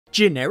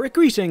Generic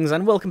greetings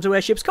and welcome to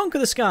Airships Conquer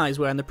the Skies,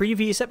 where in the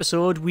previous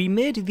episode we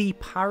made the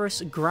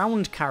Paris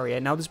ground carrier.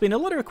 Now there's been a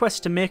lot of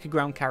requests to make a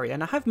ground carrier,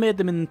 and I have made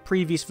them in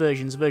previous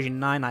versions, version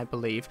 9 I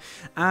believe,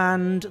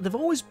 and they've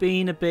always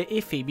been a bit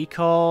iffy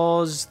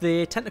because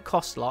they tend to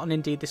cost a lot, and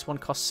indeed this one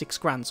costs 6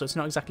 grand, so it's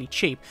not exactly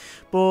cheap,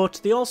 but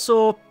they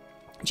also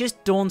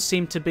just don't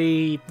seem to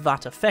be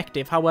that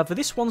effective. However,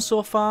 this one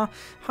so far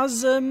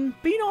has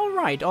been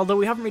alright, although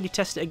we haven't really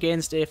tested it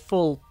against a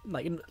full,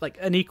 like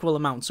an equal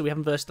amount, so we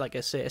haven't versed, like,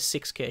 say, a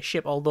 6k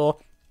ship, although,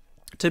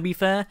 to be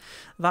fair,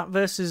 that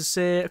versus,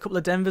 say, a couple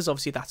of Denvers,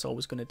 obviously that's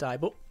always going to die,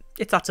 but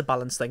that's a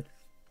balance thing.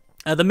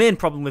 The main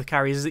problem with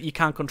carriers is that you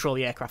can't control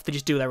the aircraft, they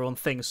just do their own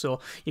thing, so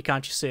you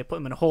can't just, say, put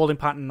them in a holding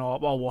pattern or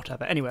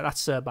whatever. Anyway,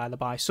 that's by the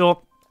by.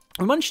 So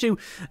we managed to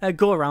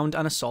go around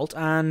and assault,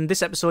 and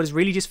this episode is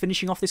really just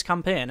finishing off this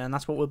campaign, and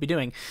that's what we'll be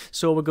doing.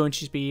 So we're going to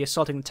just be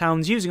assaulting the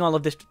towns, using all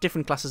of the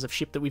different classes of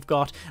ship that we've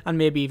got, and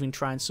maybe even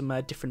trying some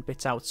different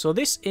bits out. So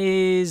this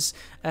is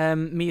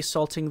me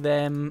assaulting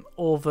them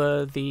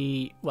over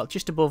the, well,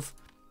 just above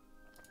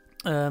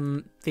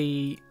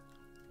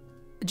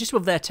just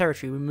above their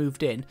territory. We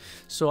moved in,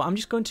 so I'm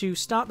just going to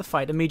start the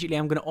fight immediately.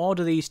 I'm going to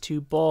order these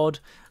to board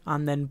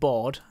and then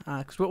board,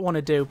 because what we want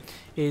to do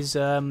is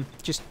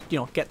just, you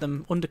know, get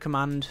them under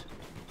command,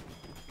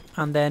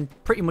 and then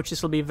pretty much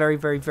this will be a very,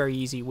 very, very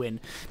easy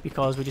win,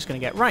 because we're just going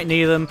to get right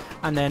near them,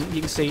 and then you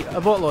can see a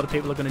boatload of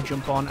people are going to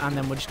jump on, and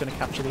then we're just going to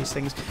capture these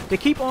things. They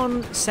keep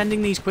on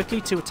sending these quickly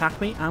to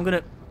attack me. I'm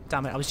going to...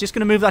 Damn it, I was just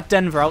going to move that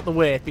Denver out the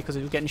way because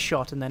it was getting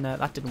shot, and then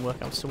that didn't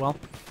work out so well.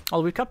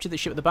 Although we've captured the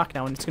ship at the back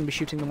now, and it's going to be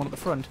shooting the one at the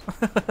front.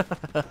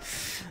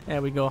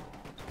 There we go.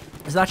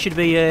 So that should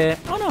be... oh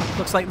no,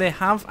 looks like they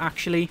have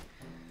actually,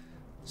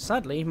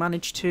 sadly,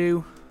 managed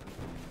to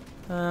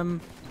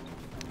prevent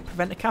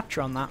a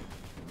capture on that.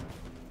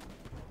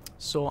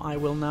 So I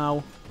will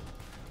now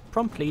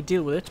promptly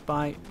deal with it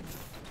by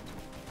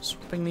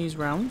swapping these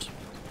round.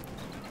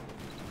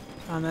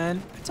 And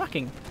then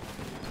attacking.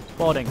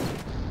 Boarding.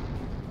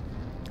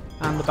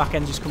 And the back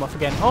ends just come off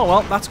again. Oh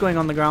well, that's going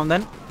on the ground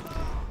then.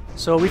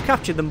 So we've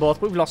captured them both,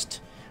 but we've lost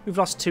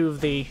 2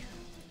 of the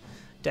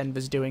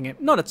Denvers doing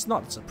it. No, it's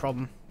not. It's a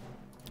problem.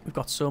 We've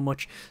got so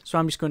much. So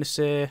I'm just going to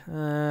say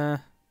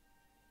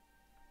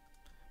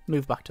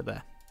move back to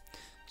there.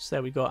 So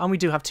there we go. And we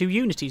do have 2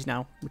 unities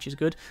now, which is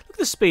good. Look at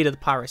the speed of the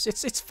Paris.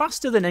 It's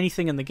faster than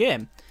anything in the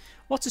game.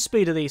 What's the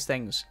speed of these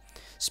things?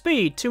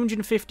 Speed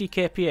 250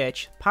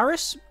 kph.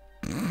 Paris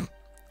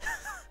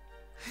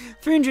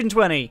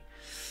 320.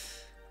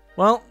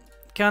 Well,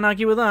 can't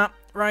argue with that.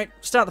 Right,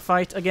 start the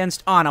fight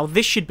against... Ah, now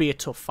this should be a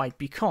tough fight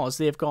because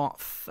they've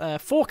got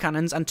 4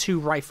 cannons and 2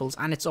 rifles,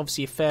 and it's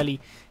obviously a fairly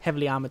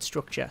heavily armoured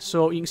structure.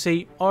 So you can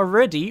see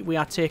already we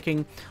are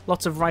taking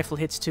lots of rifle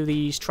hits to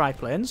these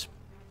triplanes.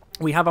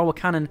 We have our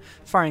cannon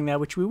firing there,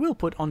 which we will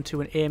put onto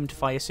an aimed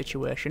fire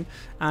situation.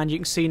 And you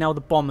can see now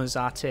the bombers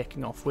are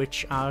taking off,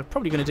 which are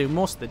probably going to do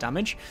most of the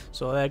damage.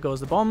 So there goes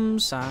the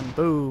bombs, and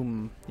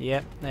boom.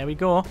 Yep, there we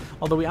go.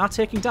 Although we are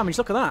taking damage.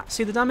 Look at that.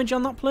 See the damage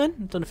on that plane?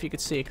 I don't know if you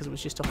could see it because it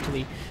was just off to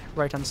the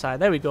right-hand side.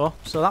 There we go.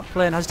 So that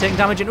plane has taken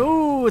damage, and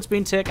ooh, it's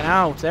been taken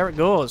out. There it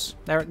goes.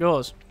 There it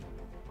goes.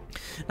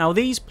 Now,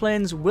 these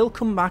planes will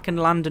come back and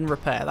land and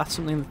repair. That's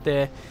something that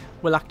they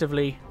will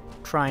actively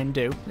try and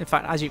do. In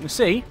fact, as you can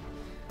see,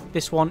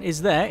 this one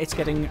is there. It's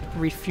getting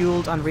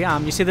refueled and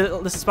rearmed. You see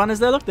the spanners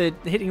there? Look, they're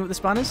hitting it with the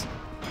spanners.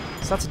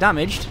 So that's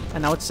damaged,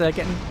 and now it's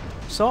getting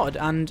sorted.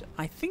 And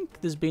I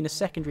think there's been a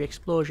secondary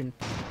explosion.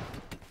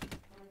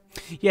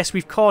 Yes,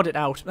 we've cawed it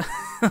out.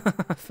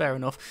 Fair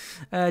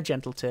enough.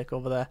 Gentle take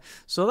over there.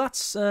 So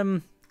that's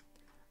all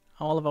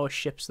of our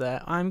ships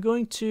there. I'm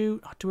going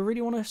to... Do I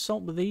really want to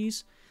assault with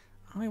these?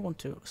 I want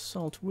to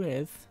assault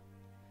with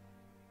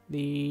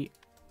the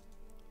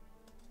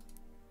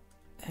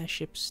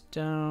airships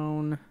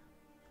down...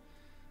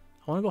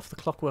 I want to go for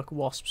the clockwork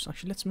wasps.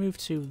 Actually, let's move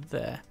to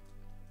there.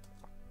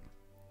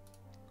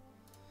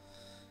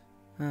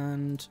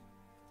 And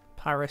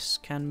Paris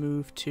can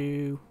move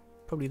to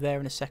probably there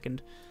in a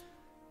second.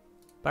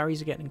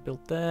 Barriers are getting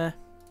built there.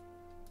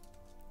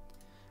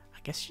 I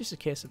guess it's just a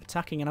case of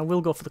attacking, and I will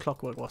go for the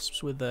clockwork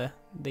wasps with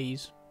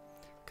these.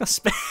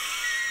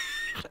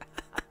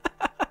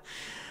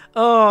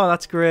 Oh,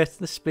 that's great.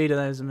 The speed of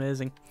that is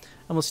amazing.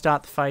 And we'll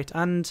start the fight.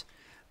 And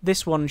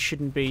this one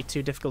shouldn't be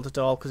too difficult at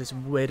all because it's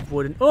made of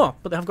wood. Oh,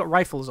 but they have got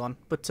rifles on.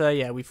 But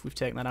yeah, we've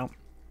taken that out.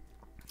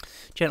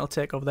 Gentle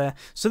take over there.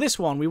 So this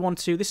one, we want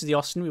to... This is the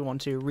Austin. We want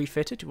to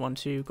refit it. We want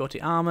to go to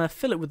armour,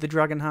 fill it with the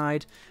dragon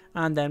hide,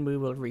 and then we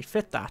will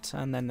refit that.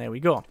 And then there we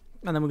go.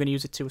 And then we're going to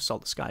use it to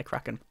assault the Sky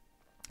Kraken.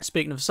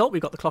 Speaking of assault,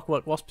 we've got the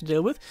clockwork wasp to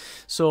deal with.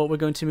 So we're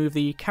going to move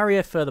the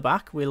carrier further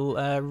back. We'll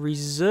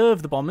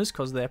reserve the bombers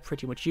because they're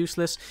pretty much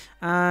useless.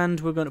 And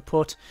we're going to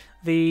put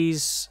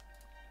these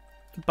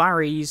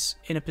Barries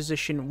in a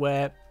position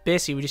where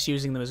basically we're just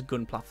using them as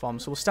gun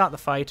platforms. So we'll start the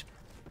fight,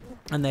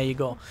 and there you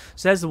go.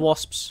 So there's the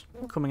wasps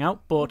coming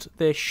out, but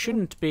they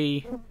shouldn't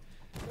be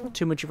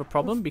too much of a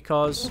problem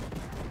because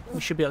we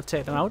should be able to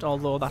take them out,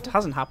 although that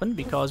hasn't happened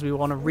because we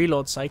want a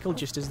reload cycle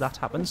just as that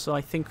happens. So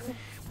I think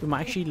we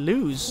might actually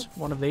lose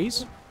one of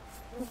these.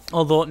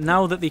 Although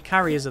now that the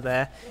carriers are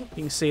there,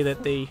 you can see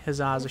that the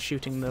hussars are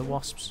shooting the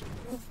wasps.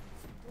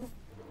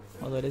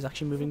 Although it is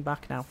actually moving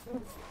back now.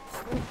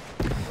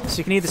 So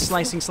you can hear the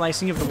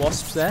slicing of the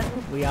wasps there.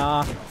 We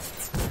are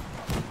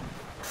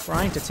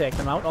trying to take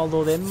them out,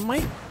 although they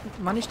might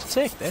manage to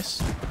take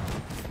this.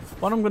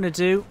 What I'm going to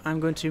do, I'm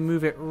going to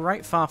move it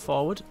right far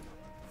forward,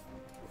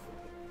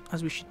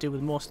 as we should do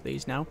with most of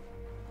these now.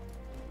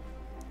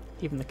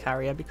 Even the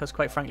carrier, because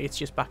quite frankly it's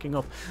just backing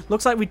up.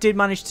 Looks like we did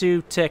manage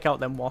to take out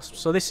them wasps,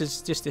 so this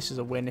is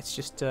a win. It's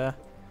just trying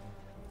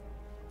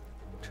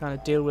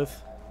to deal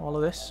with all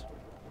of this.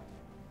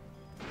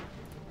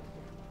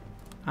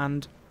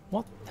 And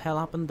what the hell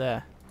happened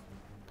there?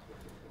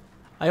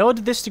 I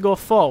ordered this to go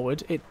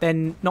forward. It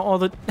then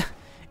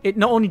it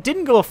not only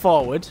didn't go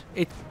forward,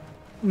 it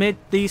made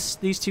these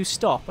two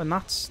stop, and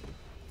that's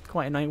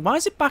quite annoying. Why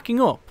is it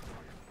backing up?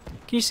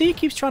 Can you see it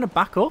keeps trying to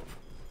back up?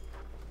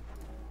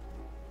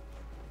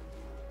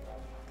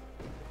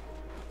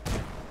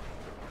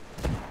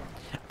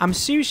 I'm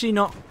seriously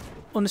not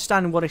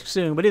understanding what it's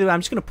doing, but either way,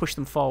 I'm just going to push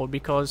them forward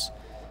because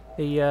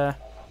the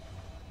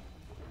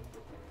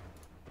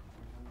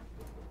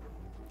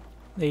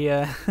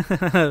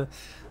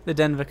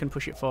Denver can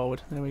push it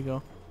forward. There we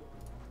go.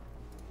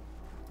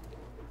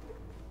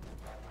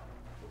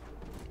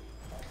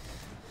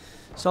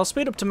 So I'll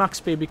speed up to max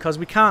speed because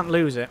we can't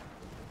lose it.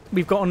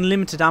 We've got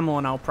unlimited ammo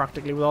now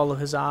practically with all the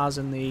hussars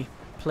and the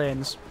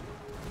planes.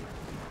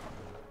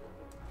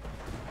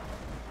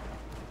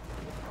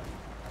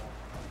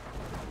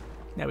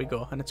 There we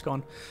go, and it's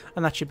gone.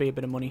 And that should be a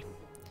bit of money.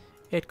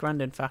 8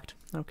 grand, in fact.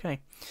 Okay.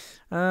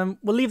 We'll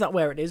leave that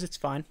where it is, it's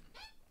fine.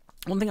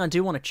 One thing I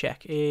do want to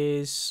check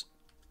is...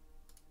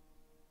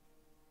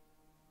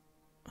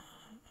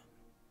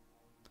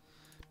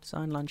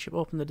 Design landship,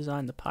 open the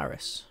design, the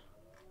Paris.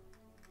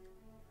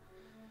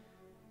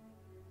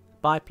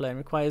 Biplane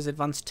requires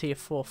advanced tier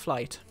 4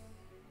 flight.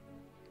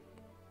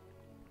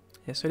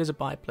 Yeah, so it is a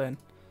biplane.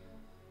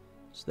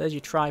 So there's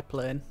your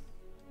triplane.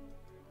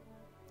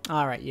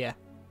 Alright, yeah.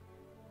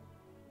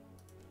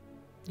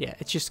 Yeah,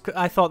 it's just...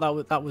 I thought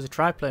that was a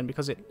triplane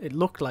because it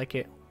looked like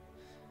it.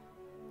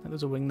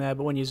 There's a wing there,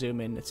 but when you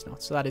zoom in, it's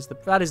not. So that is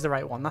the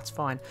right one. That's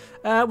fine.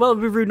 Well, it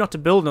would be rude not to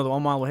build another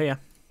one while we're here.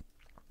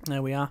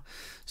 There we are.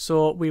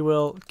 So we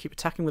will keep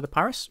attacking with the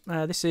Paris.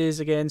 This is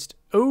against...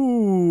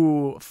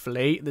 Ooh,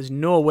 fleet. There's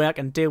no way I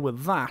can deal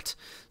with that.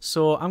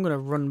 So I'm going to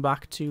run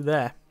back to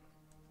there.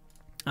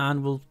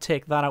 And we'll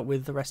take that out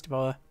with the rest of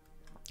our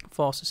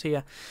forces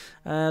here.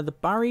 The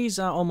Barrys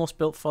are almost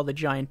built for the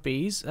giant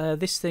bees.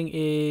 This thing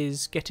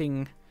is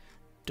getting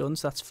done,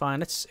 so that's fine.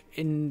 Let's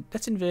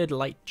invade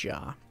Light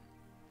Jar.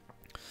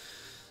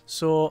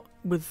 So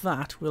with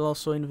that, we'll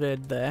also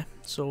invade there.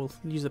 So we'll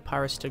use the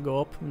Paris to go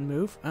up and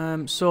move.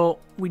 So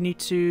we need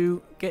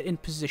to get in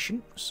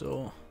position.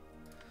 So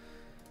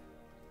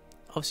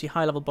obviously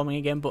high level bombing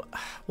again, but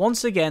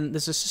once again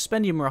there's a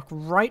suspendium rock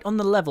right on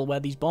the level where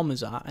these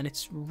bombers are, and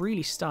it's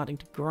really starting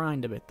to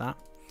grind a bit, that.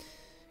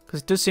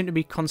 Because it does seem to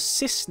be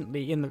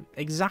consistently in the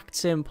exact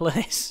same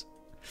place.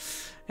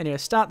 Anyway,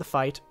 start the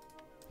fight.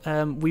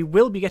 We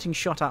will be getting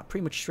shot at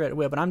pretty much straight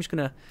away, but I'm just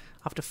going to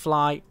have to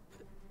fly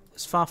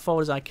as far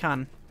forward as I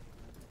can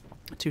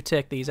to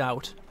take these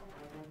out.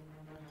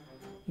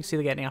 You can see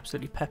they're getting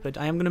absolutely peppered.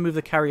 I am going to move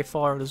the carrier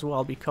forward as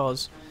well,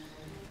 because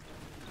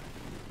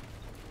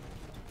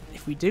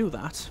if we do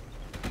that,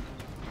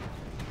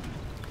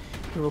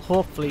 we will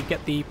hopefully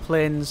get the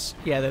planes...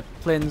 Yeah, the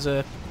planes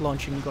are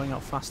launching and going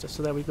out faster,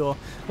 so there we go.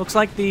 Looks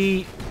like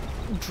the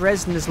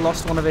Dresden has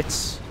lost one of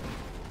its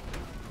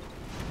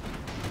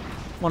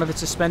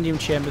suspendium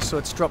chambers, so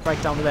it's dropped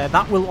right down to there.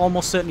 That will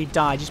almost certainly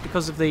die just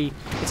because of the...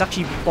 It's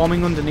actually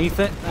bombing underneath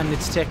it, and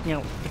it's taking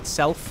out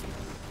itself.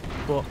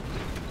 But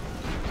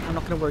I'm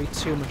not going to worry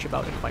too much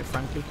about it, quite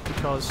frankly,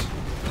 because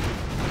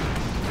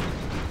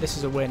this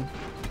is a win.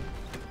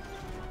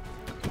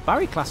 The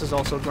Barry class is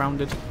also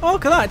grounded. Oh,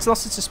 look at that! It's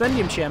lost its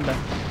suspendium chamber.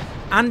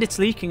 And it's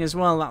leaking as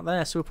well, that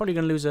there, so we're probably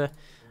going to lose a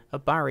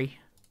Barry.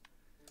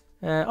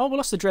 Oh, we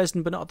lost the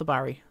Dresden, but not the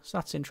Barry, so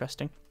that's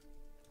interesting.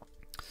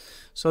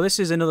 So this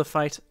is another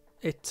fight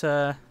at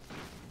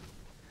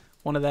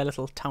one of their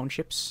little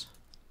townships.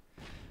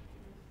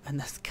 And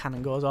the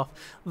cannon goes off.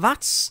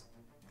 That's...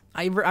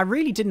 I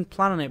really didn't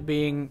plan on it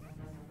being...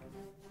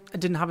 I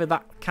didn't have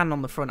that cannon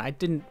on the front. I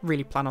didn't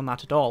really plan on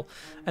that at all.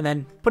 And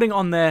then putting it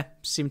on there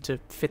seemed to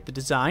fit the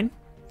design.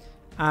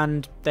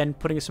 And then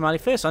putting a smiley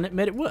face on it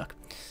made it work.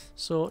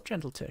 So,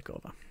 gentle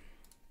takeover.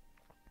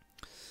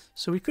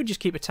 So we could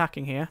just keep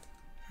attacking here.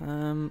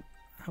 How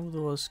are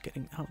those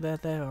getting out there?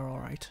 They are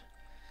alright.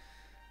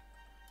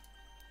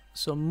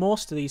 So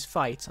most of these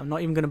fights, I'm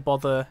not even going to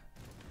bother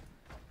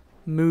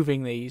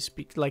moving these,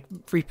 like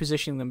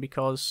repositioning them,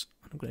 because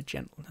I'm going to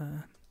gentle.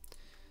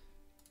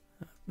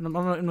 I'm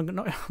not even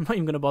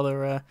going to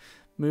bother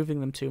moving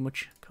them too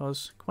much,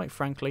 because quite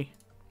frankly,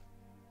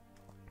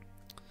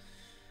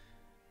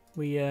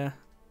 they're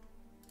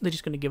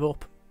just going to give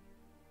up.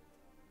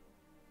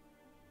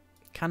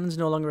 Cannons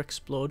no longer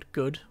explode.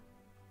 Good.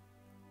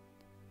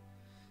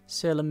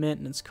 Sailor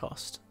maintenance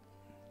cost.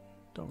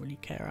 Don't really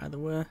care either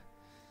way.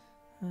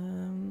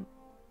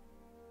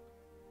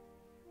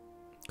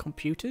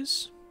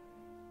 Computers.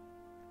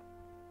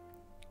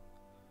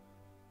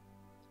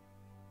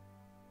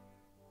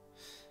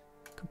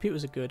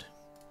 Computers are good.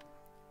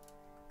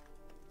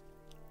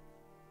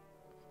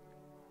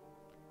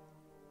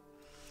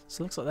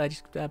 So it looks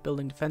like they're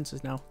building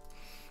defences now.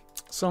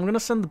 So I'm going to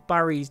send the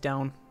Barrys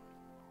down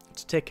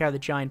to take care of the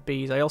giant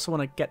bees. I also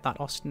want to get that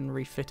Austin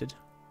refitted.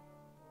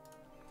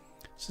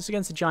 So it's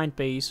against the giant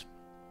bees.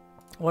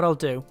 What I'll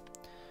do,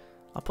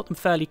 I'll put them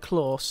fairly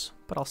close,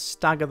 but I'll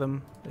stagger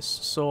them.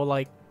 So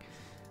like,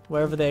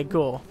 wherever they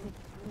go,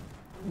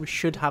 we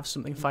should have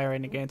something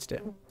firing against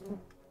it.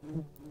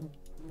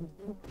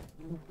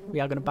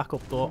 We are going to back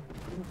up though,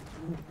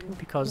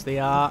 because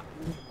they're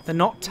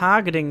not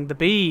targeting the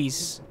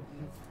bees.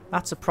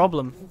 That's a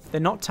problem. They're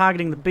not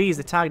targeting the bees,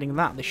 they're targeting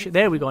that.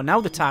 There we go,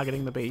 now they're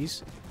targeting the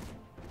bees.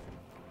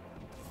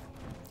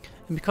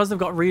 And because they've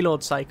got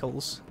reload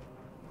cycles,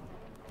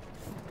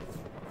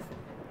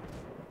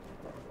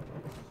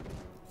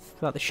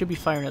 they should be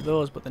firing at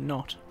those, but they're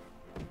not.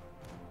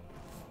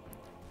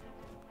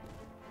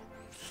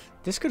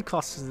 This could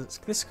cost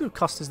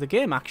us the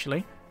game,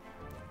 actually.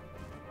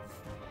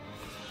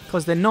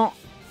 Because they're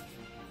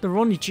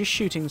only just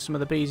shooting some of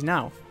the bees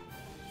now.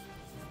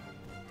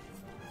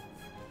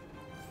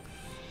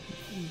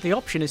 The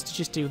option is to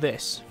just do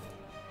this.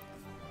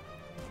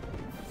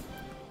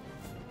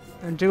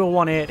 And do a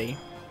 180.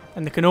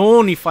 And they can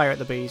only fire at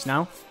the bees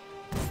now.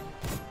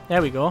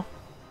 There we go.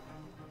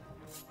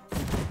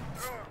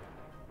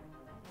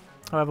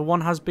 However,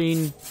 one has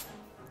been...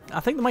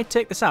 I think they might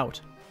take this out.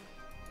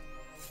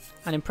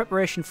 And in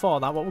preparation for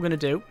that, what we're going to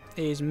do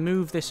is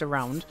move this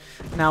around.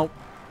 Now,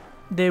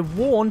 they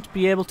won't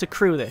be able to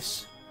crew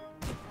this.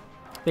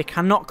 They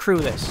cannot crew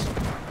this.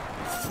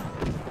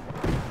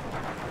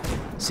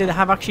 See, they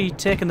have actually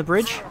taken the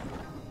bridge,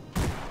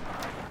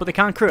 but they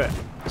can't crew it.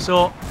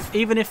 So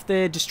even if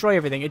they destroy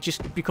everything, it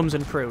just becomes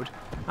uncrewed.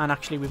 And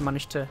actually, we've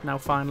managed to now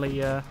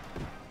finally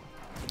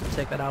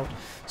take that out.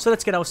 So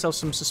let's get ourselves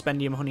some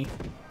suspendium honey.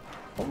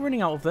 What we're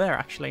running out of there,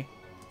 actually?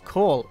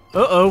 Coal.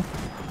 Uh-oh.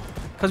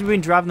 Because we've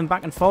been driving them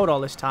back and forward all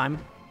this time,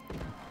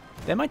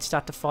 they might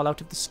start to fall out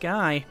of the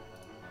sky.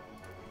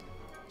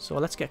 So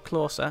let's get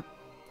closer.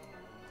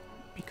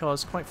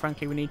 Because, quite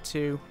frankly, we need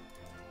to...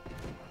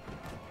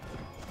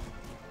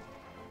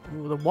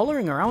 Ooh, they're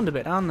wallowing around a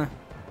bit, aren't they?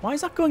 Why is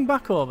that going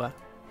back over?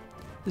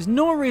 There's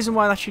no reason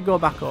why that should go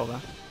back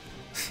over.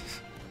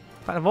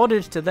 But I've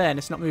ordered it to there and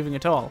it's not moving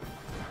at all.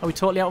 Are we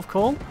totally out of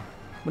coal?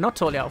 We're not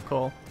totally out of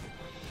coal.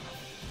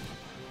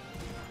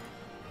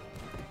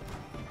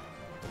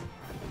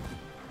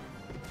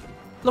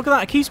 Look at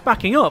that, it keeps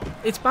backing up.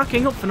 It's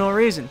backing up for no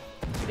reason.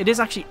 It is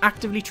actually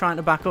actively trying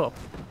to back up.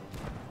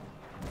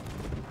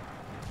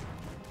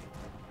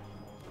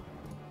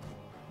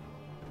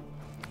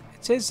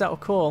 It is out of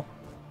coal.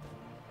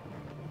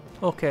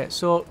 Okay,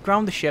 so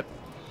ground the ship.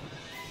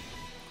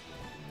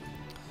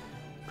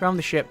 Ground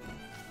the ship.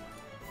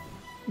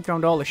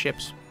 Ground all the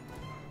ships.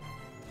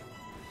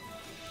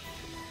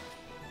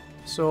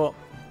 So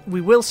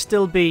we will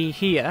still be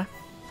here.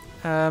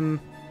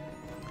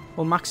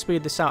 We'll max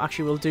speed this out.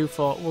 Actually,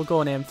 we'll go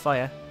and aim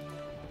fire.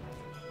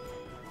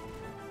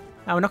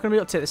 Now, we're not going to be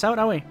able to take this out,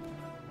 are we?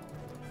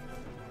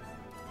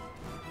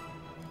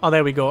 Oh,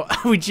 there we go.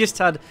 We just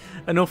had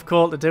enough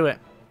coal to do it.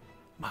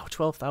 Wow,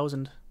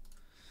 12,000.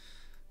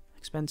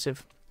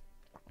 Expensive.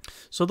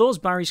 So those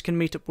Barrys can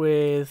meet up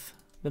with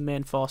the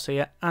main force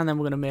here, and then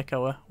we're going to make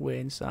our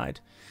way inside.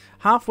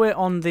 Halfway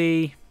on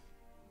the...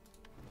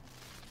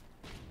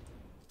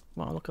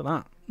 Wow, look at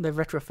that. They've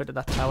retrofitted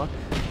that tower.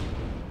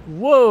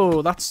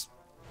 Whoa, that's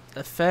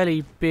a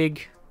fairly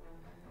big...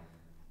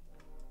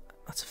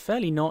 That's a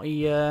fairly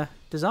naughty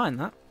design,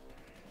 that.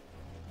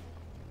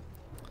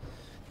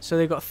 So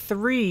they've got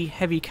 3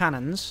 heavy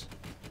cannons.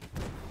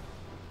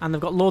 And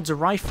they've got loads of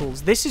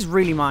rifles. This is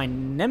really my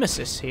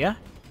nemesis here.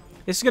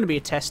 This is going to be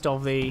a test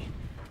of the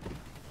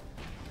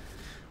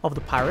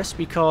Paris,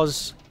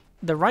 because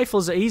the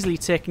rifles are easily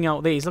taking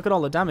out these. Look at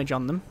all the damage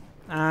on them.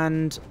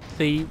 And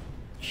the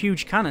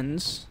huge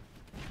cannons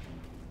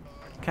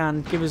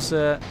can give us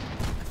a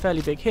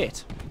fairly big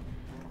hit.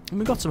 And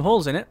we've got some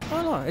holes in it.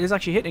 Oh no, it is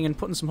actually hitting and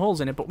putting some holes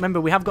in it. But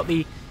remember, we have got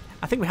the...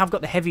 I think we have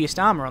got the heaviest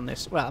armor on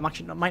this. Well, it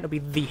might not be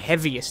the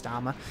heaviest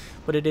armor,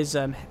 but it is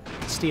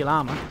steel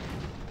armor.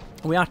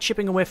 We are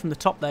chipping away from the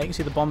top there. You can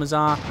see the bombers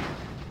are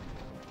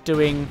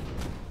doing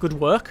good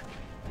work.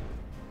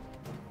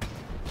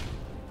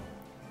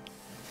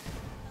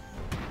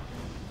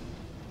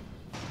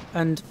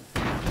 And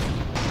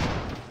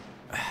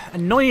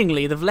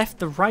annoyingly, they've left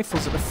the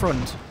rifles at the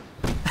front.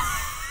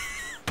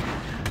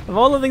 Of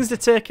all the things to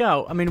take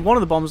out, I mean, one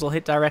of the bombs will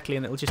hit directly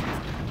and it'll just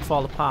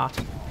fall apart.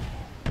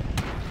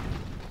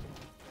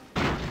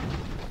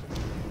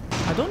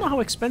 I don't know how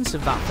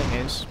expensive that thing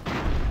is.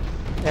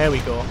 There we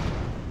go.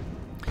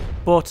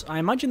 But I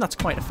imagine that's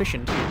quite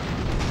efficient.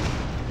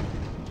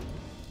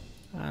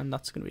 And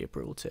that's going to be a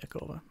brutal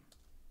takeover.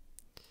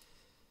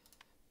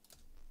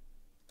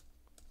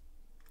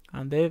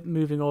 And they're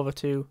moving over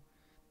to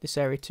this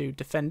area to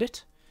defend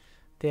it.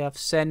 They have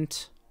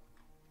sent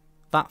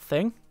that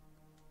thing.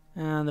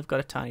 And they've got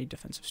a tiny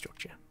defensive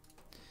structure.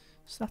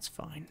 So that's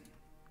fine.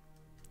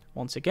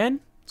 Once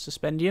again,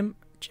 suspendium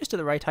just at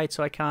the right height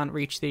so I can't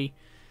reach the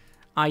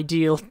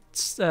ideal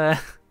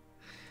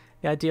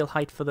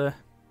height for the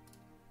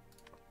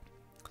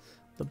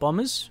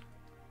bombers.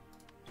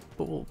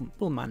 But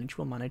we'll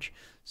manage.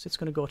 So it's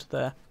going to go to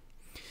there.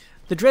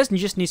 The Dresden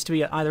just needs to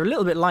be either a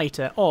little bit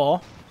lighter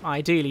or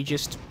ideally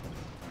just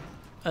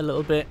a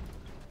little bit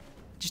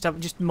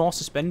just more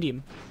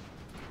suspendium.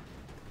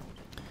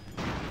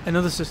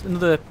 Another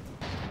suspendium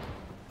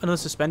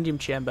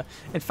chamber.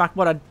 In fact,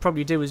 what I'd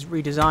probably do is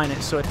redesign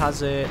it so it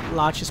has a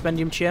large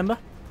suspendium chamber.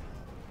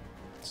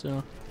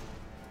 So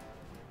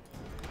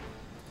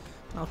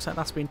looks like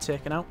that's been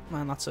taken out,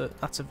 and that's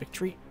a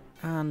victory.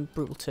 And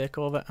brutal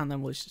takeover, and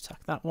then we'll just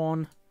attack that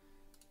one.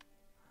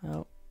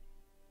 Oh,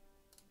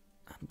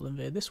 and we'll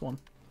invade this one.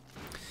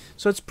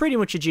 So it's pretty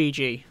much a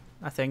GG,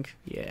 I think.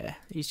 Yeah,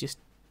 he's just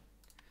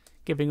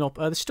giving up.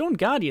 The Stone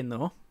Guardian,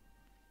 though.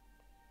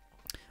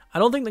 I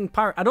don't think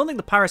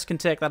the Paris can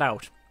take that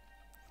out.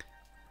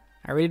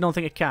 I really don't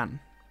think it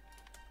can.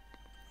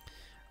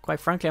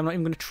 Quite frankly, I'm not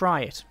even going to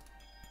try it.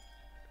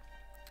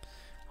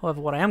 However,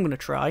 what I am going to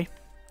try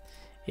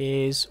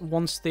is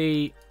once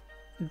the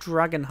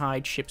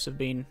Dragonhide ships have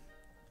been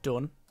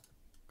done,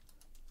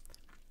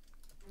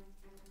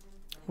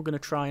 we're going to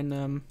try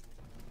and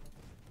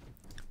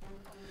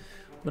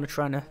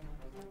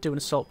do an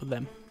assault with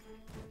them.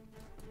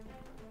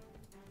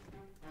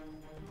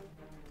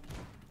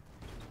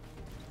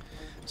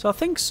 So I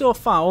think so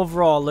far,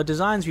 overall, the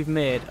designs we've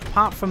made,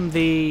 apart from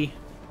the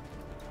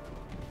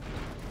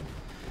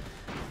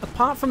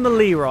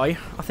Leroy,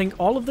 I think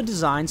all of the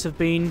designs have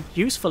been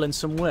useful in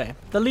some way.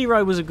 The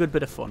Leroy was a good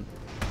bit of fun.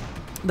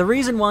 The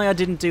reason why I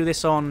didn't do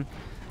this on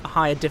a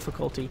higher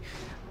difficulty,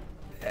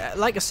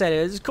 like I said,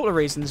 there's a couple of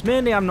reasons.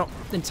 Mainly, I'm not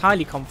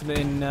entirely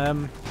confident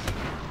in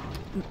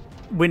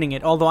winning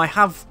it, although I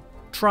have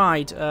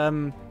tried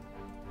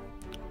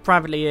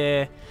privately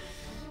a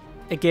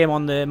game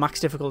on the max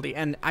difficulty,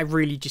 and I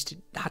really just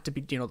had to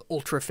be,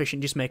 ultra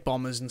efficient, just make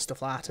bombers and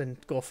stuff like that,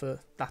 and go for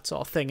that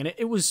sort of thing. And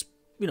it was,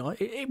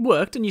 it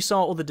worked, and you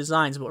saw other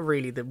designs, but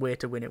really the way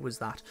to win it was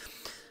that.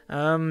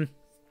 And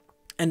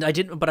I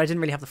didn't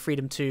really have the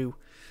freedom to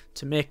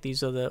make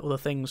these other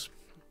things.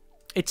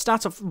 It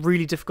starts off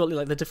really difficultly,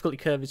 like the difficulty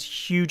curve is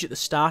huge at the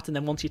start, and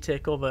then once you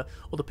take over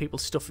other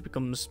people's stuff, it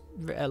becomes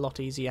a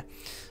lot easier.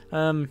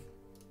 But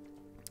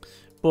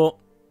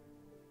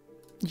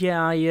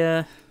yeah,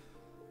 I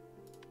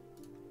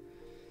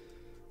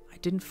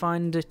didn't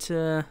find it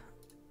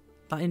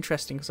that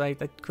interesting because I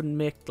couldn't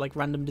make like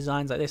random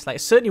designs like this. Like, I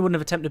certainly wouldn't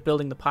have attempted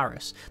building the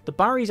Paris. The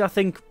Barrys, I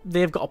think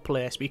they've got a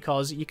place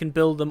because you can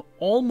build them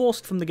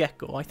almost from the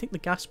get-go. I think the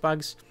gas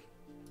bags,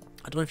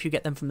 I don't know if you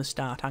get them from the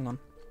start. Hang on.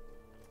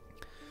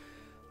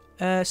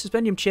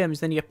 Suspendium chambers,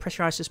 then you get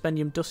pressurized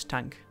suspendium dust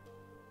tank.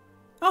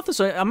 Oh,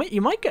 so you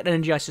might get an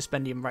energized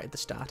suspendium right at the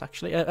start,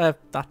 actually. That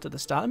at the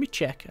start. Let me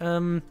check.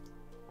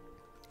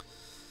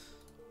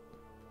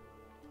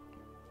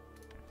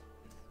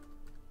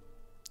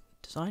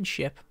 Design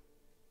ship.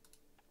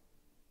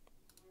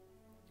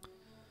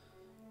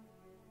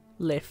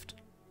 Lift.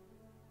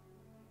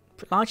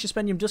 Large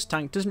suspendium dust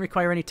tank doesn't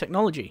require any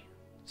technology.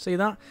 See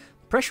that?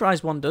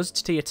 Pressurized one does.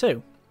 It's tier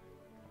 2.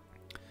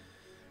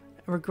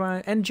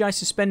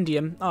 Energized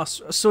suspendium. Oh,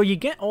 so you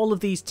get all of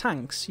these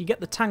tanks. You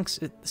get the tanks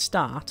at the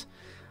start.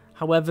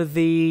 However,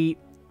 the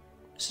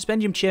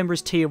suspendium chamber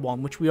is tier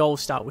 1, which we all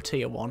start with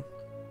tier 1.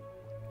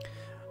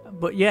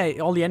 But yeah,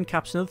 all the end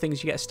caps and other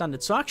things you get as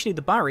standard. So actually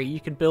the Barry you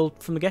can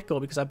build from the get-go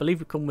because I believe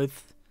we come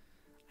with...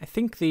 I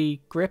think the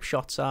grape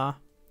shots are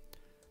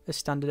as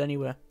standard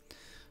anyway.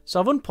 So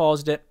I've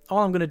unpaused it. All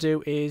I'm going to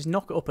do is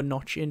knock it up a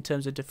notch in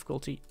terms of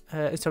difficulty.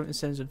 In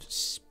terms of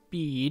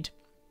speed.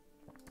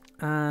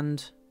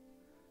 And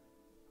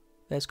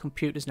there's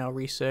computers now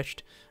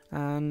researched.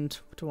 And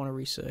what do I want to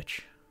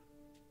research?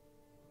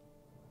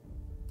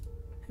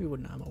 Who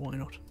wouldn't hammer? Why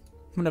not?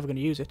 I'm never going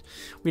to use it.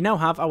 We now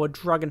have our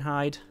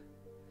Dragonhide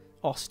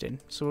Austin.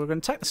 So we're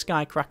going to attack the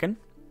Sky Kraken.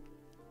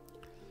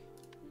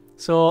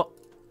 So,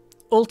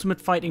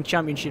 Ultimate Fighting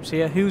Championships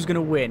here. Who's going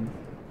to win?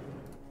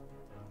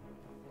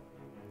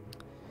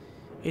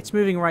 It's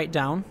moving right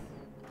down.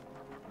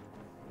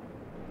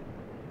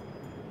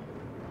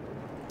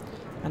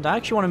 And I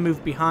actually want to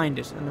move behind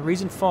it. And the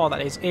reason for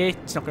that is A,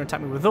 it's not going to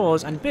attack me with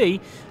those. And B,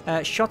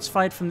 shots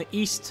fired from the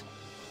east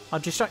are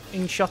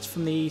distracting shots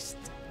from the east.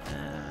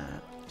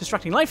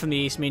 Distracting light from the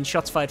east means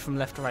shots fired from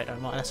left to right. Oh,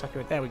 not less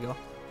accurate. There we go.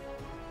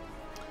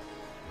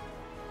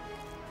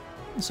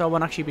 So I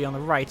won't actually be on the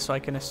right, so I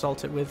can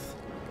assault it with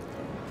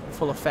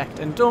full effect.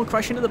 And don't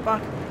crash into the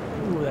back.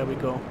 Ooh, there we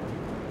go.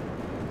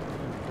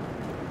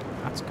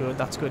 That's good,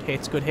 that's good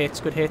hits, good hits,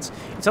 good hits.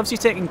 It's obviously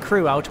taking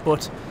crew out,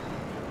 but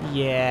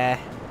yeah.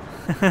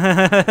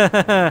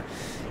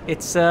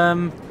 It's,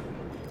 I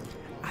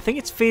think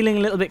it's feeling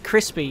a little bit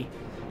crispy.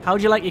 How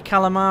do you like your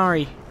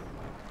calamari?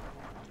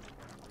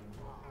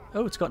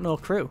 Oh, it's got no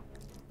crew.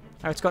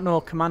 Oh, it's got no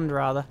command,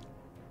 rather.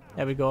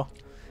 There we go.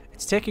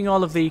 It's taking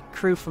all of the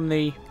crew from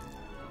the...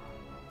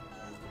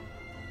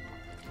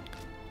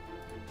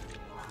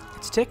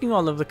 It's taking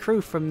all of the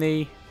crew from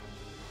the...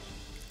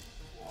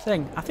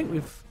 thing. I think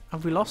we've...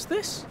 Have we lost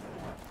this?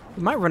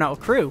 We might run out of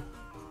crew.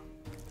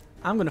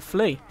 I'm going to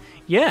flee.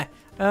 Yeah.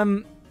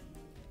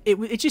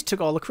 It just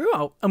took all the crew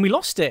out. And we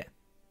lost it.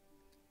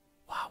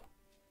 Wow.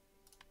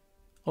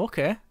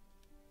 Okay.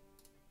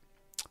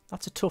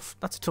 That's a tough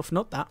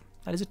nut, that.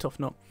 That is a tough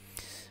nut.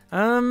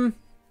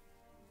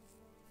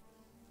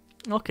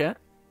 Okay.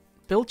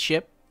 Build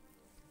ship.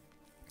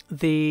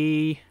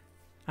 Actually,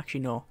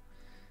 no.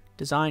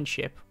 Design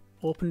ship.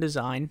 Open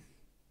design.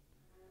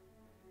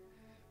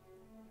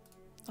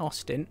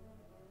 Austin.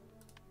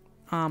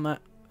 Armour.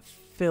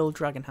 Fill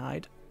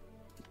Dragonhide.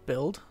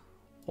 Build.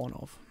 One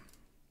of.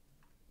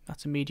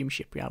 That's a medium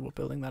shipyard we're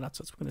building that.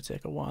 That's going to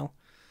take a while.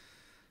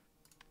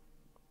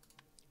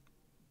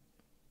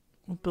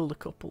 We'll build a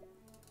couple.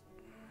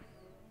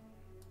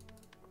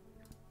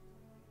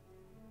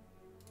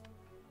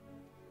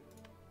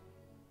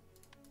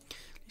 At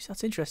least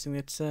that's interesting.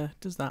 It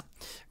does that.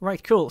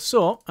 Right, cool.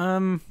 So,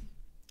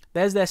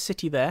 there's their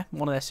city there.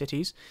 One of their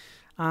cities.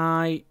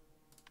 I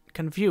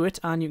can view it,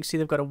 and you can see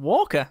they've got a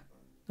walker,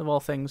 of all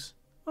things.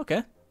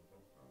 Okay.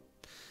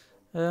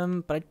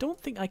 But I don't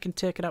think I can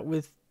take it out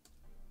with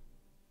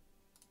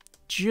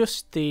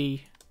just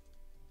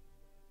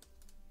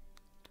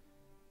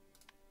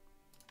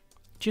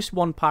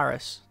one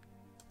Paris.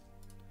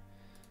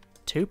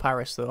 2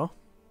 Paris, though.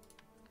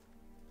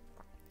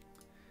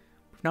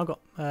 We've now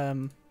got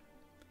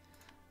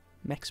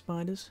mech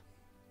spiders.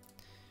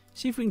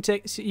 See if we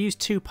can use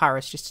 2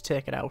 Paris just to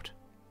take it out.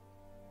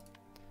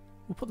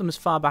 We'll put them as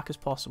far back as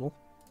possible.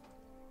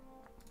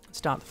 And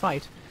start the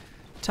fight.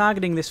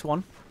 Targeting this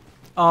one.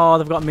 Oh,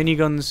 they've got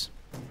miniguns.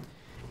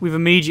 We've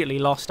immediately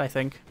lost, I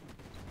think.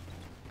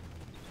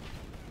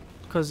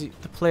 Because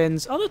the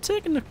planes... Oh, they're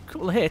taking a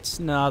couple of hits.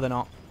 No, they're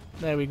not.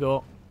 There we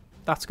go.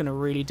 That's going to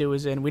really do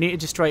us in. We need to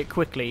destroy it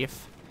quickly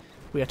if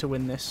we are to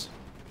win this.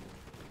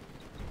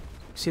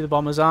 See, the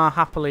bombers are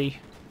happily...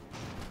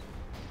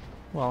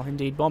 well,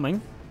 indeed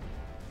bombing.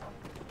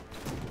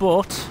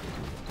 But...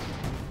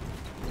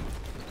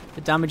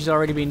 the damage has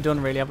already been done,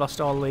 really. I've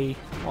lost all the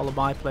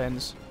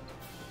biplanes.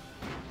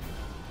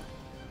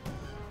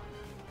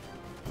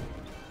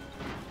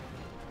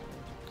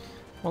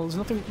 Well,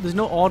 there's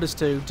no orders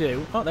to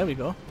do. Oh, there we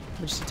go.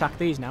 We'll just attack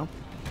these now.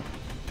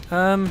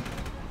 I'm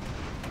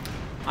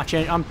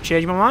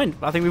changing my mind.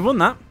 I think we've won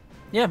that.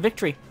 Yeah,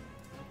 victory.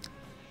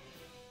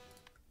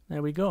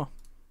 There we go.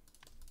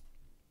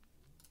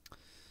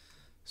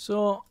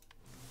 So,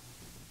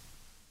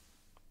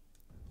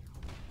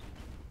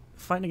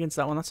 fighting against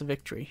that one, that's a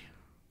victory.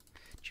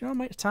 Do you know what I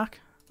might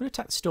attack? I'm going to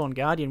attack the Stone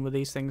Guardian with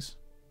these things.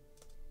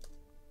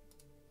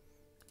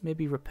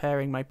 Maybe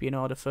repairing might be in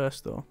order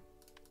first, though.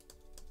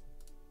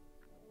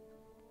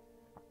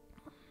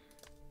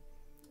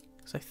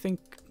 I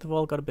think they've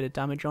all got a bit of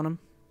damage on them.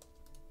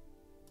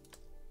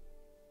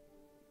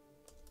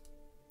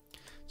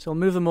 So I'll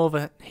move them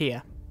over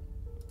here.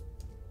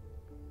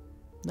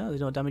 No,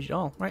 there's no damage at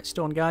all. Right,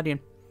 Stone Guardian.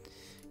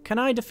 Can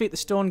I defeat the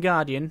Stone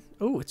Guardian?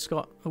 Oh, it's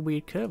got a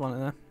weird curve on it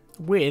there.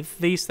 With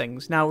these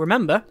things. Now,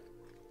 remember,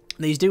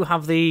 these do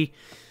have the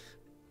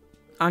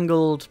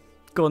angled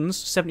guns,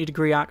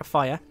 70-degree arc of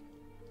fire.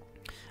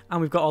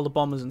 And we've got all the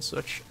bombers and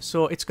such.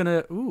 So it's going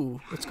to... ooh,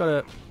 it's got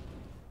a...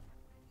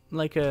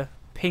 like a...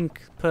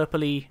 pink,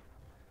 purpley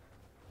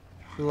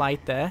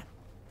light there.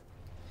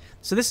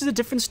 So this is a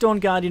different Stone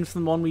Guardian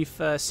from the one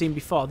we've seen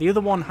before. The other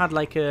one had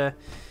like a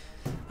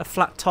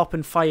flat top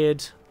and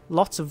fired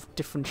lots of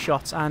different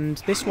shots, and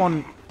this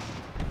one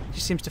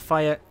just seems to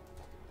fire,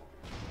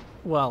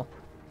 well,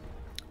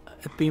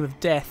 a beam of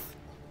death.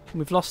 And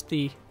we've lost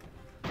the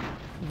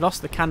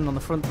cannon on the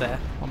front there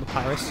on the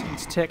Paris.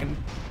 It's taken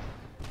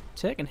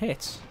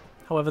hits.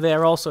 However, they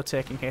are also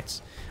taking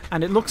hits,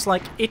 and it looks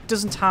like it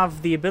doesn't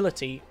have the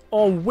ability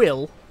or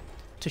will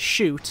to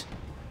shoot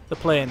the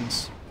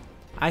planes.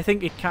 I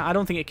think it can. I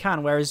don't think it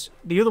can. Whereas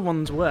the other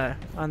ones were,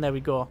 and there we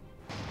go.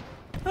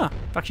 Ah,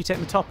 I've actually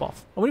taken the top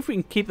off. I wonder if we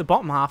can keep the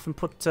bottom half and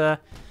put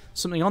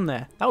something on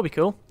there. That would be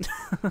cool.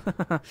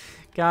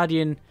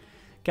 Guardian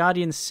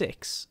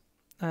 6,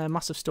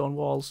 massive stone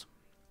walls.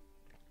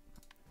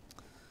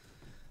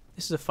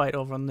 This is a fight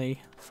over on the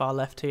far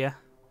left here.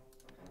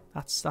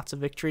 That's a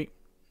victory.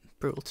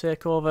 Brutal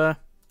takeover.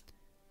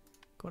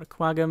 Go to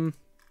Quaggham.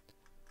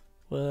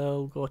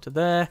 We'll go to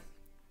there.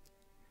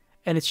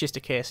 And it's just a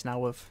case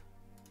now of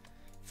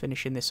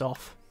finishing this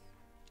off.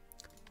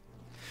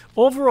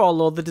 Overall,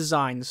 though, the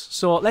designs.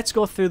 So let's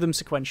go through them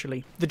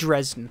sequentially. The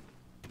Dresden.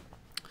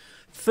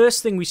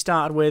 First thing we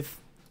started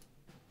with,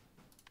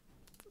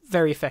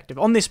 very effective.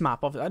 On this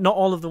map, not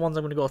all of the ones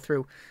I'm going to go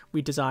through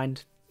we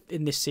designed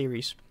in this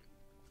series.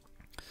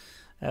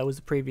 Was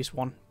the previous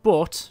one.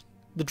 But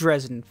the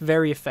Dresden,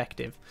 very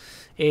effective.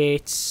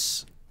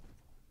 It's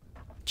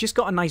just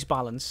got a nice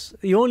balance.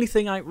 The only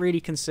thing I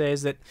really can say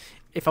is that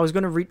if I was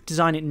going to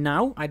redesign it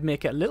now, I'd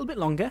make it a little bit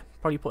longer.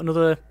 Probably put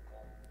another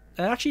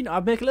Actually,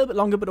 I'd make it a little bit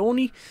longer, but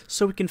only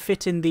so we can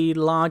fit in the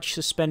large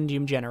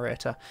suspendium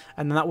generator.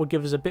 And then that would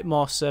give us a bit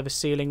more service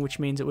ceiling, which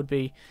means it would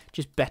be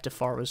just better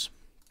for us.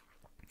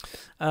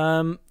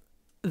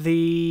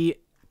 The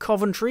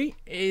Coventry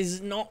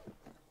is not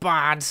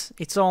bad.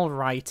 It's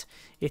alright.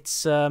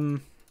 It's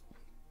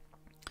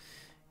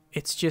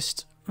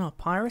just... Oh,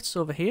 pirates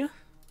over here.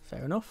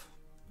 Fair enough.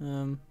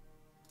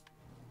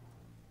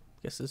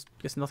 Guess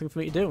there's nothing for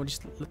me to do. I'll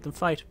just let them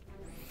fight.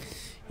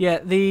 Yeah,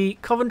 the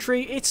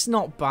Coventry, it's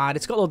not bad.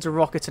 It's got loads of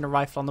rockets and a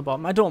rifle on the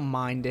bottom. I don't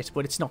mind it,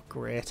 but it's not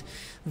great.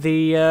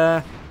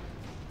 The...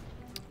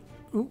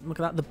 Ooh, look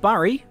at that. The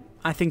Barry,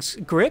 I think's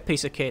a great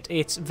piece of kit.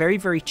 It's very,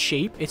 very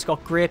cheap. It's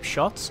got grape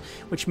shots,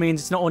 which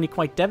means it's not only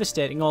quite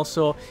devastating,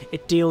 also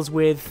it deals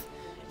with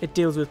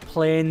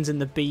planes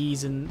and the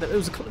bees, and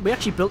we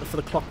actually built it for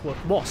the Clockwork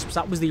Wasps.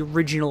 That was the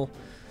original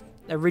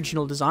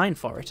design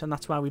for it, and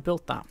that's why we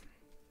built that.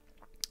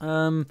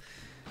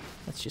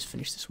 Let's just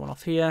finish this one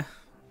off here.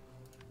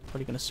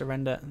 Probably going to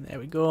surrender. There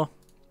we go.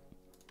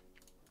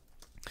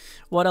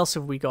 What else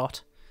have we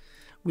got?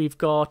 We've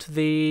got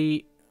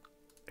the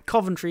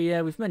Coventry,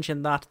 yeah, we've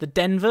mentioned that. The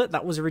Denver,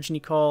 that was originally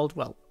called,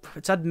 well,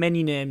 it's had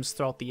many names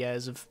throughout the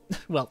years of,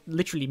 well,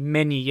 literally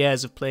many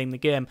years of playing the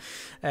game.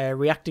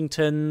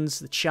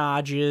 Reactingtons, the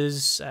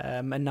Chargers,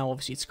 and now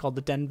obviously it's called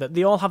the Denver.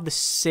 They all have the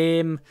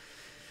same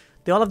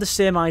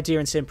idea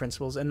and same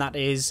principles, and that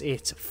is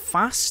it's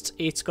fast,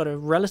 it's got a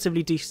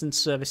relatively decent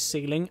service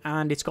ceiling,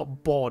 and it's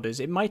got borders.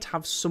 It might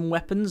have some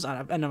weapons,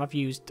 and I've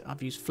used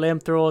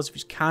flamethrowers, I've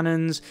used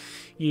cannons,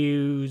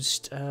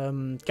 used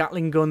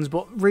Gatling guns,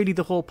 but really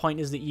the whole point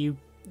is that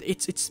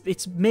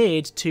it's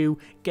made to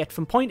get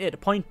from point A to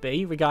point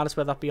B, regardless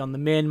whether that be on the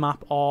main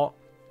map or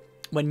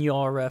when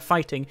you're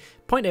fighting,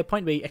 point A,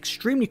 point B,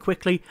 extremely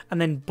quickly, and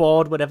then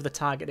board whatever the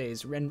target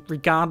is,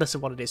 regardless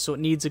of what it is. So it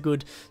needs a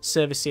good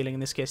service ceiling,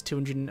 in this case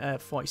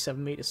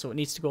 247 meters, so it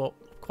needs to go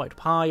quite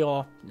high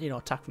or, you know,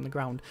 attack from the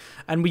ground.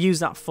 And we use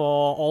that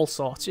for all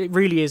sorts. It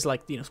really is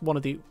like, you know, one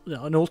of the, you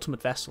know, an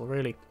ultimate vessel,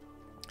 really.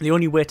 The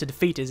only way to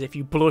defeat is if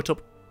you blow it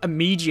up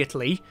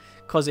immediately,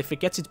 because if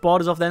it gets its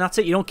borders off, then that's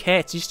it. You don't care.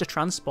 It's just a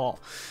transport.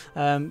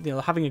 You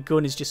know, having a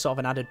gun is just sort of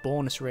an added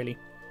bonus, really.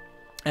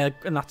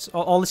 And that's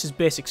all. This is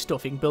basic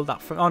stuff. You can build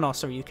that from... Oh, no,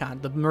 sorry, you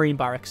can't. The Marine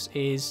Barracks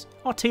is...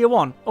 Oh, Tier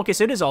 1. Okay,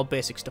 so it is all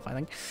basic stuff, I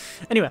think.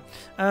 Anyway,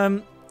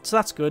 so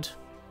that's good.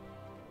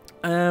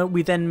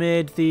 We then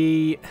made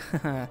the...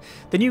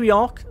 the New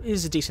York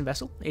is a decent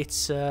vessel.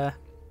 It's... I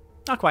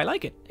quite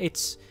like it.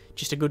 It's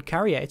just a good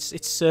carrier.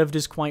 It's served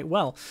us quite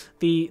well.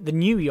 The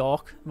New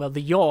York... Well,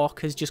 the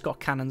York has just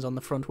got cannons on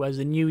the front, whereas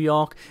the New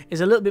York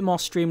is a little bit more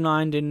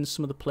streamlined in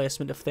some of the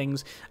placement of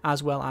things,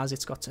 as well as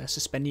it's got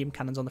suspendium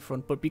cannons on the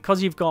front. But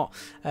because you've got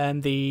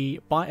the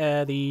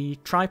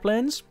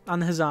triplanes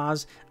and the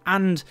hussars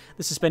and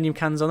the suspendium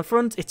cannons on the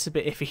front, it's a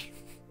bit iffy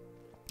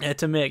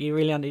to make. You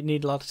really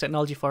need a lot of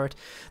technology for it.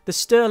 The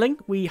Sterling,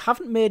 we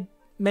haven't made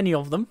many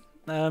of them.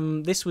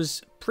 This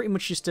was pretty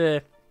much just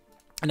an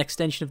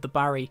extension of the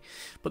Barry,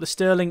 but the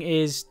Sterling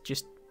is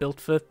just built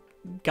for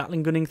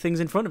Gatling gunning things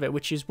in front of it,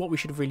 which is what we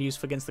should have really used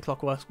for against the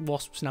Clockwork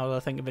Wasps, now that I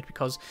think of it,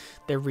 because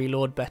they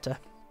reload better.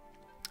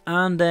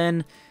 And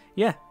then,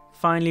 yeah,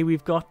 finally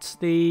we've got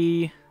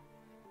the...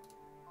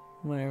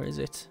 Where is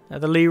it?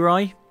 The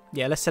Leroy.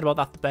 Yeah, less said about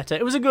that, the better.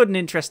 It was a good and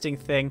interesting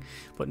thing,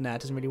 but nah,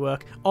 it doesn't really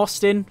work.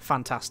 Austin,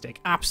 fantastic.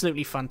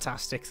 Absolutely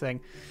fantastic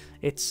thing.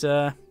 It's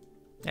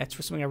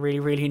something I really,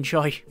 really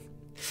enjoy.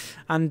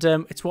 And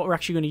it's what we're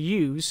actually going to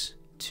use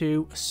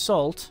to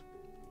assault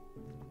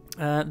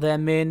their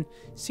main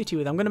city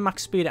with. I'm going to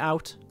max speed it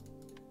out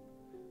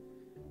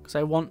because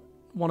I want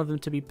one of them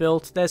to be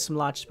built. There's some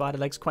large spider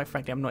legs. Quite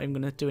frankly, I'm not even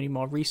going to do any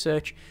more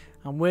research.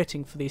 I'm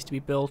waiting for these to be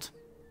built.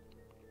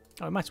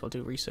 Oh, I might as well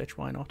do research.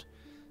 Why not?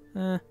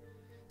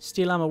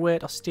 Steel armor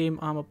weight or steam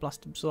armor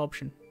blast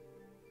absorption.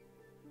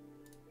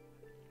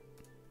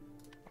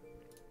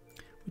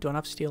 We don't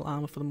have steel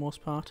armor for the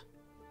most part.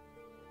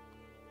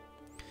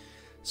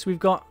 So we've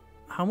got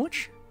how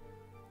much?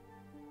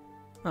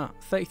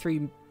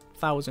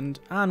 33,000,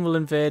 and we'll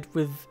invade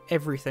with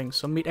everything.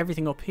 So meet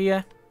everything up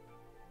here.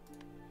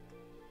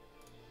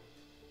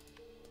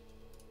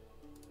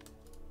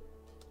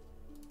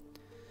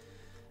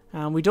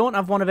 And we don't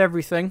have one of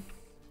everything,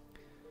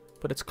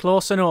 but it's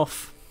close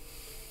enough.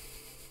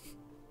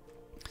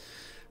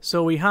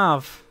 So we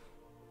have,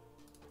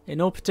 in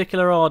no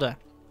particular order,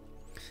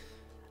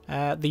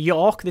 the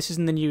York. This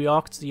isn't the New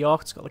York, it's the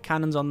York. It's got the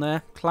cannons on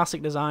there.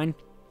 Classic design.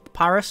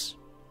 Paris,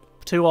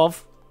 2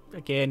 of.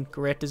 Again,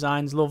 great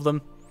designs, love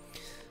them.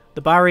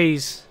 The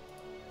Barrys,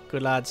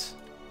 good lads.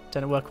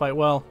 Tend to work quite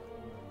well.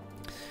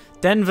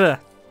 Denver,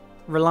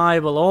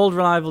 reliable, old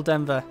reliable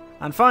Denver.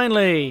 And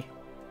finally,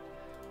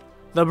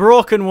 the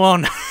broken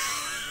one.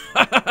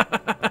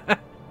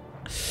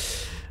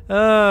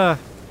 The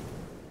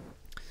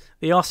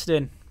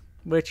Austin,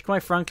 which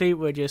quite frankly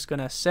we're just going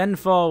to send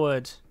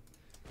forward.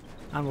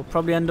 And we'll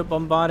probably end up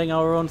bombarding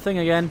our own thing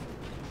again.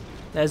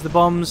 There's the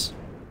bombs.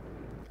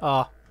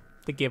 Oh,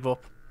 they give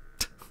up.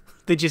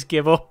 They just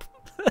give up.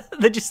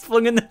 They just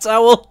flung in the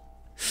towel.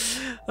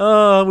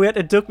 Oh, we had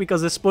to duck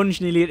because the sponge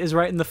nearly hit us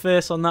right in the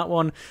face on that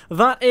one.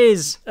 That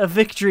is a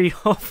victory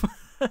of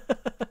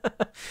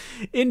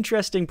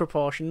interesting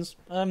proportions.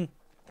 I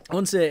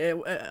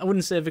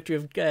wouldn't say a victory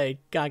of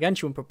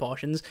gargantuan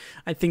proportions.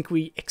 I think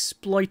we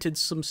exploited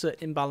some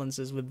certain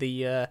imbalances with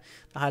the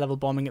high-level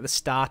bombing at the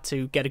start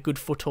to get a good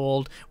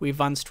foothold. We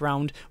advanced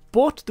round,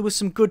 but there was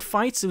some good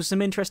fights. There was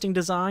some interesting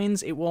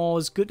designs. It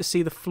was good to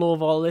see the flow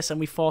of all this, and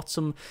we fought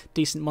some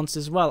decent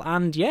monsters as well.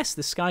 And yes,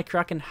 the Sky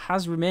Kraken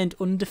has remained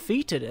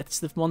undefeated. It's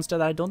the monster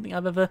that I don't think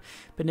I've ever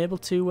been able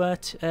to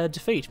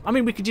defeat. I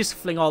mean, we could just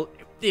fling all...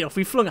 if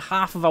we flung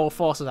half of our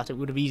forces at it, we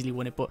would have easily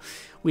won it, but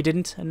we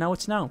didn't, and now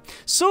it's now.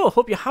 So,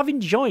 hope you have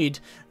enjoyed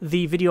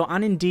the video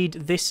and indeed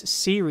this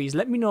series.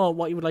 Let me know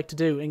what you would like to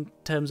do in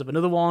terms of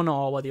another one,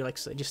 or whether you like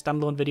just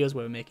standalone videos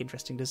where we make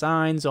interesting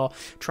designs, or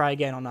try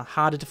again on a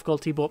harder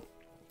difficulty. But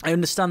I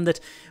understand that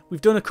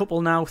we've done a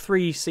couple now,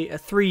 three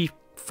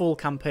full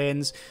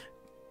campaigns.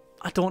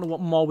 I don't know what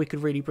more we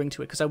could really bring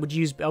to it, because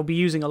I'll be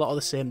using a lot of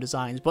the same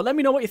designs. But let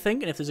me know what you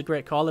think, and if there's a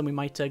great call, then we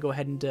might go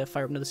ahead and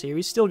fire up another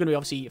series. Still going to be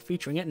obviously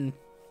featuring it and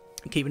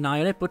keep an eye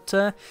on it, but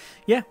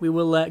yeah, we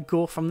will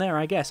go from there,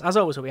 I guess. As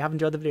always, hope you have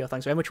enjoyed the video.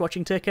 Thanks very much for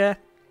watching, take care,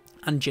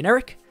 and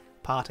generic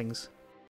partings.